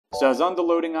So I was on the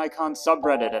loading icon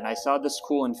subreddit and I saw this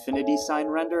cool infinity sign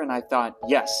render and I thought,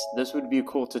 yes, this would be a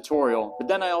cool tutorial. But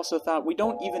then I also thought, we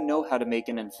don't even know how to make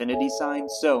an infinity sign.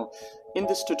 So in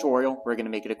this tutorial, we're going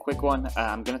to make it a quick one.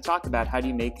 I'm going to talk about how do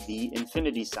you make the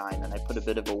infinity sign, and I put a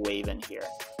bit of a wave in here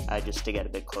just to get a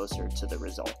bit closer to the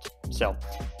result. So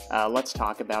let's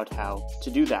talk about how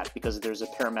to do that, because there's a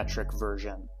parametric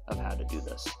version of how to do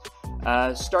this.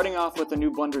 Starting off with a new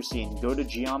Blender scene, go to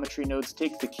geometry nodes,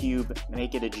 take the cube,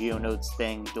 make it a geonodes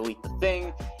thing, delete the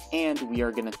thing, and we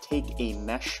are going to take a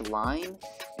mesh line,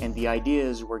 and the idea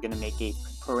is we're going to make a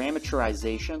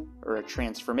parameterization or a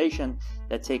transformation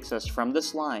that takes us from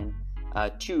this line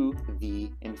to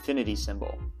the infinity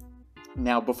symbol.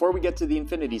 Now, before we get to the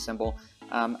infinity symbol,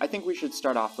 I think we should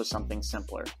start off with something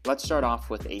simpler. Let's start off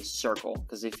with a circle,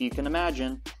 because if you can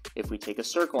imagine, if we take a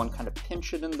circle and kind of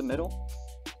pinch it in the middle,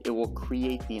 it will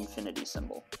create the infinity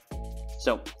symbol.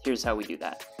 So here's how we do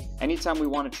that. Anytime we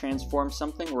want to transform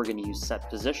something, we're going to use set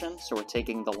position. So we're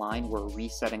taking the line, we're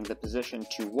resetting the position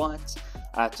to what?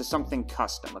 To something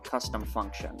custom, a custom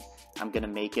function. I'm going to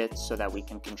make it so that we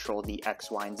can control the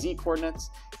X, Y, and Z coordinates.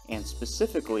 And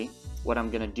specifically, what I'm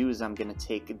going to do is I'm going to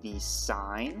take the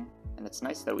sign, and it's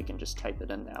nice that we can just type it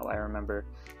in now. I remember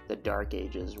the dark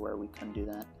ages where we couldn't do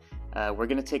that. We're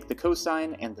going to take the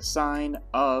cosine and the sine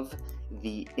of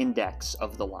the index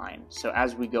of the line. So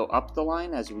as we go up the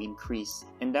line, as we increase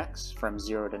index from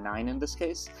 0 to 9 in this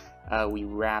case, we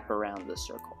wrap around the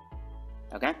circle.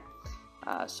 Okay?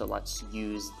 So let's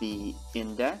use the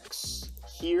index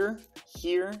here,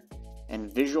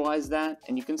 and visualize that.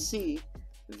 And you can see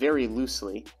very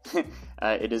loosely,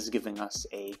 it is giving us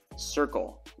a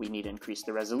circle. We need to increase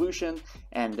the resolution,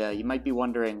 and you might be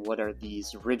wondering, what are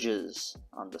these ridges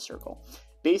on the circle?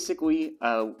 Basically,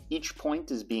 each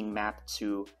point is being mapped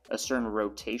to a certain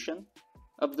rotation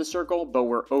of the circle, but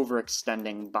we're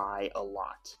overextending by a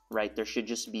lot, right? There should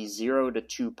just be 0 to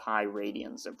 2 pi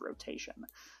radians of rotation,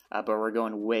 but we're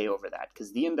going way over that,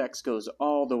 because the index goes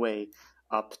all the way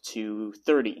up to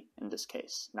 30 in this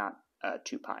case, not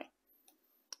 2 pi.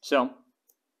 So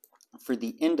for the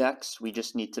index, we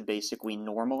just need to basically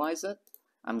normalize it.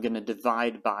 I'm going to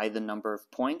divide by the number of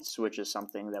points, which is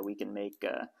something that we can make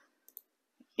a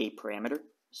parameter.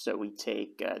 So we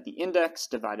take the index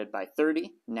divided by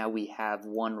 30. Now we have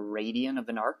 1 radian of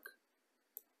an arc,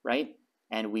 right?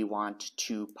 And we want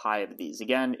 2 pi of these.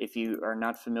 Again, if you are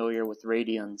not familiar with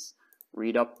radians,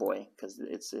 read up, boy, because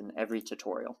it's in every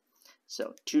tutorial.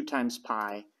 So 2 times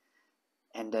pi.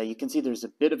 And you can see there's a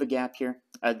bit of a gap here.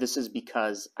 This is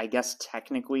because, I guess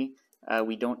technically,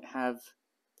 we don't have...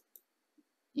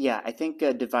 Yeah, I think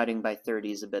dividing by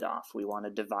 30 is a bit off. We want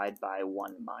to divide by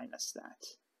 1 minus that.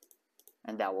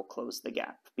 And that will close the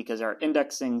gap, because our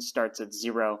indexing starts at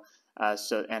 0,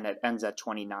 and it ends at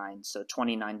 29. So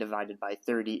 29 divided by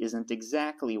 30 isn't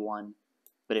exactly 1,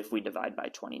 but if we divide by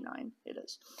 29, it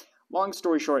is. Long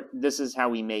story short, this is how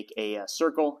we make a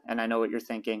circle, and I know what you're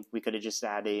thinking. We could have just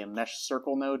added a mesh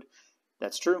circle node.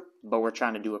 That's true, but we're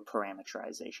trying to do a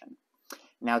parameterization.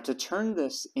 Now, to turn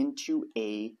this into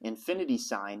a infinity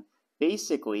sign,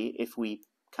 basically, if we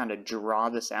kind of draw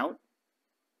this out,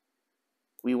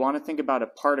 we want to think about a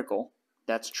particle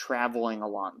that's traveling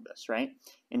along this, right?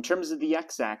 In terms of the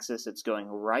x-axis, it's going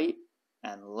right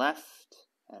and left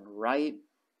and right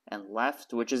and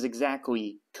left, which is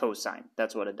exactly cosine.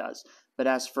 That's what it does. But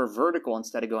as for vertical,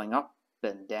 instead of going up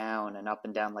and down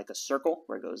like a circle,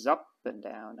 where it goes up and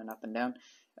down and up and down,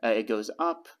 it goes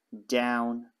up,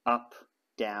 down, up,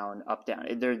 down, up, down.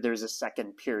 There's a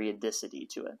second periodicity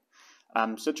to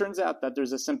it. So it turns out that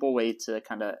there's a simple way to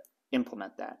kind of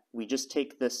implement that. We just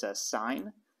take this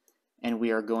sine, and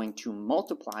we are going to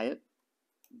multiply it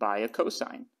by a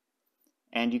cosine.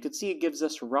 And you can see it gives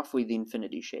us roughly the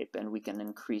infinity shape, and we can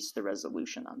increase the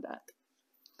resolution on that.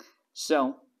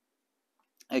 So,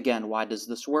 again, why does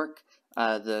this work?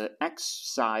 The x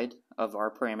side of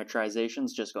our parameterization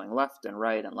is just going left and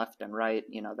right and left and right.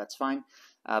 You know, that's fine.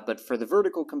 But for the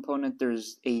vertical component,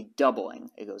 there's a doubling.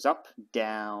 It goes up,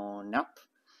 down, up.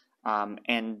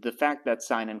 And the fact that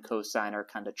sine and cosine are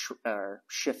kind of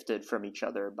shifted from each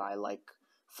other by like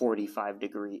 45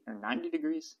 degrees or 90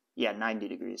 degrees? Yeah, 90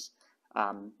 degrees.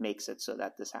 Makes it so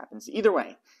that this happens. Either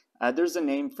way, there's a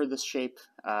name for this shape,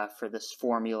 for this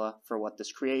formula, for what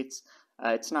this creates.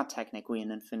 It's not technically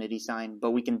an infinity sign,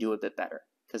 but we can do a bit better,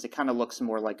 because it kind of looks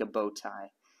more like a bow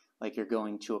tie, like you're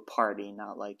going to a party,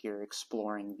 not like you're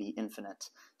exploring the infinite.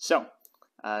 So,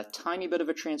 a tiny bit of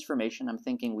a transformation. I'm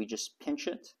thinking we just pinch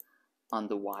it on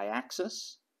the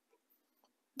y-axis.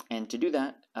 And to do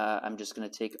that, I'm just going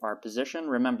to take our position.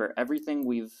 Remember, everything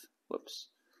we've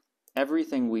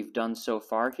done so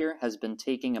far here has been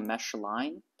taking a mesh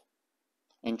line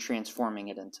and transforming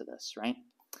it into this, right?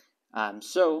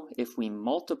 So if we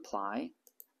multiply,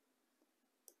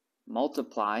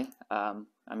 I'm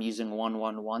using 1,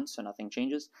 1, 1, so nothing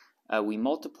changes. We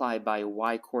multiply by a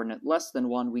y-coordinate less than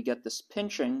 1, we get this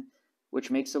pinching,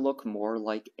 which makes it look more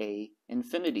like a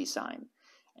infinity sign.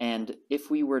 And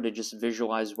if we were to just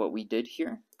visualize what we did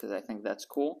here, because I think that's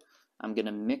cool, I'm going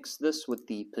to mix this with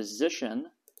the position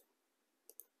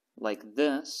like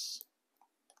this.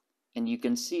 And you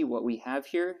can see what we have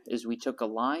here is we took a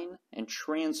line and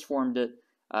transformed it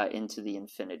into the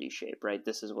infinity shape, right?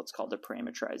 This is what's called a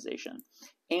parametrization.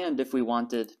 And if we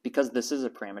wanted, because this is a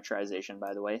parametrization,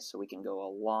 by the way, so we can go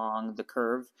along the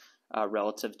curve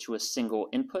relative to a single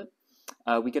input,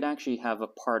 we could actually have a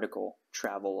particle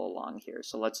travel along here.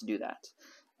 So let's do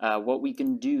that. What we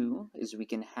can do is we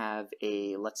can have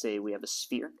let's say we have a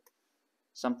sphere,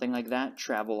 something like that,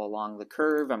 travel along the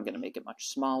curve. I'm going to make it much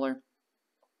smaller.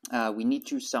 We need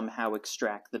to somehow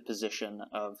extract the position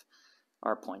of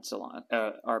our points along,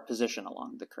 our position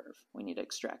along the curve. We need to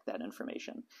extract that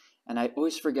information. And I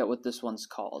always forget what this one's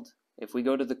called. If we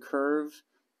go to the curve,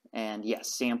 and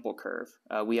yes, sample curve,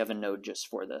 we have a node just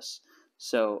for this.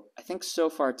 So I think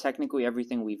so far, technically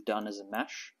everything we've done is a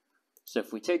mesh. So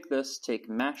if we take this, take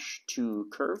mesh to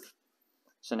curve,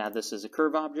 so now this is a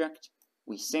curve object,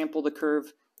 we sample the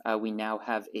curve, we now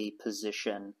have a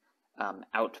position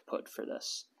output for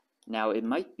this. Now it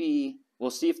might be, we'll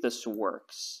see if this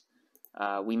works.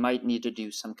 We might need to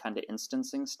do some kind of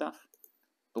instancing stuff,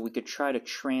 but we could try to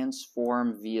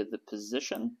transform via the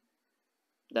position.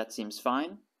 That seems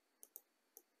fine.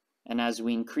 And as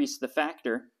we increase the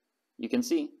factor, you can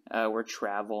see we're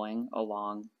traveling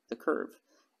along the curve.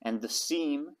 And the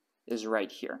seam is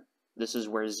right here. This is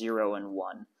where 0 and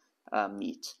 1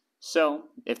 meet. So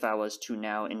if I was to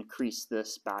now increase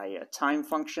this by a time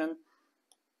function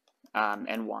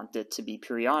and want it to be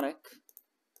periodic,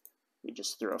 we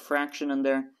just throw a fraction in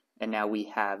there, and now we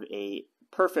have a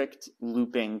perfect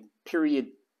looping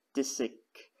periodic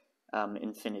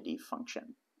infinity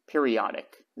function.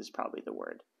 Periodic is probably the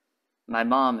word. My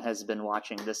mom has been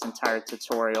watching this entire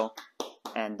tutorial,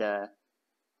 and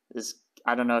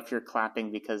I don't know if you're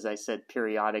clapping because I said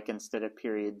periodic instead of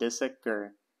periodic,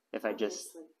 or if I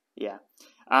just, yeah.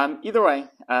 Either way,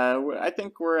 I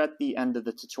think we're at the end of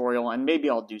the tutorial, and maybe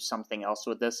I'll do something else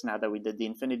with this now that we did the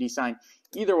infinity sign.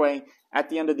 Either way, at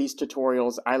the end of these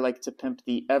tutorials, I like to pimp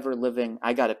the ever-living,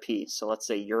 I gotta pee, so let's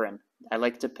say urine. I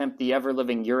like to pimp the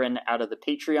ever-living urine out of the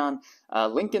Patreon.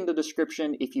 Link in the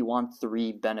description if you want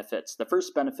 3 benefits. The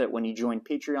first benefit when you join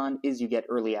Patreon is you get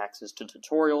early access to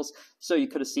tutorials, so you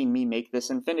could have seen me make this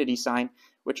infinity sign,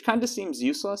 which kind of seems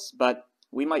useless, but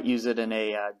we might use it in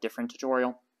a different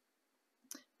tutorial.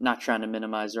 Not trying to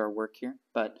minimize our work here,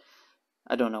 but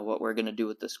I don't know what we're going to do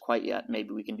with this quite yet.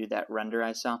 Maybe we can do that render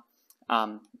I saw.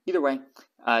 Either way,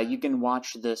 you can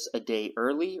watch this a day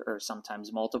early or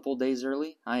sometimes multiple days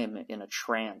early. I am in a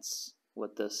trance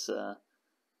with this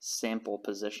sample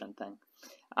position thing.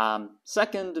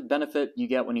 Second benefit you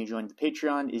get when you join the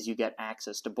Patreon is you get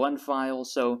access to blend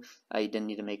files, so you didn't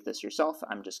need to make this yourself.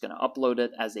 I'm just going to upload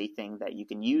it as a thing that you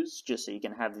can use just so you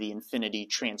can have the infinity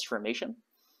transformation.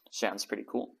 Sounds pretty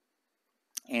cool.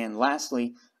 And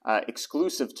lastly,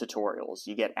 exclusive tutorials.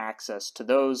 You get access to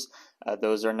those.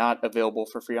 Those are not available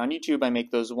for free on YouTube. I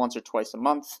make those once or twice a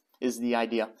month is the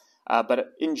idea. But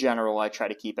in general, I try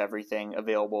to keep everything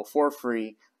available for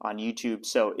free on YouTube.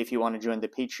 So if you want to join the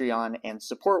Patreon and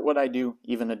support what I do,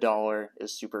 even $1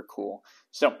 is super cool.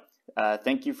 So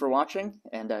thank you for watching,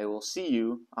 and I will see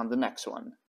you on the next one.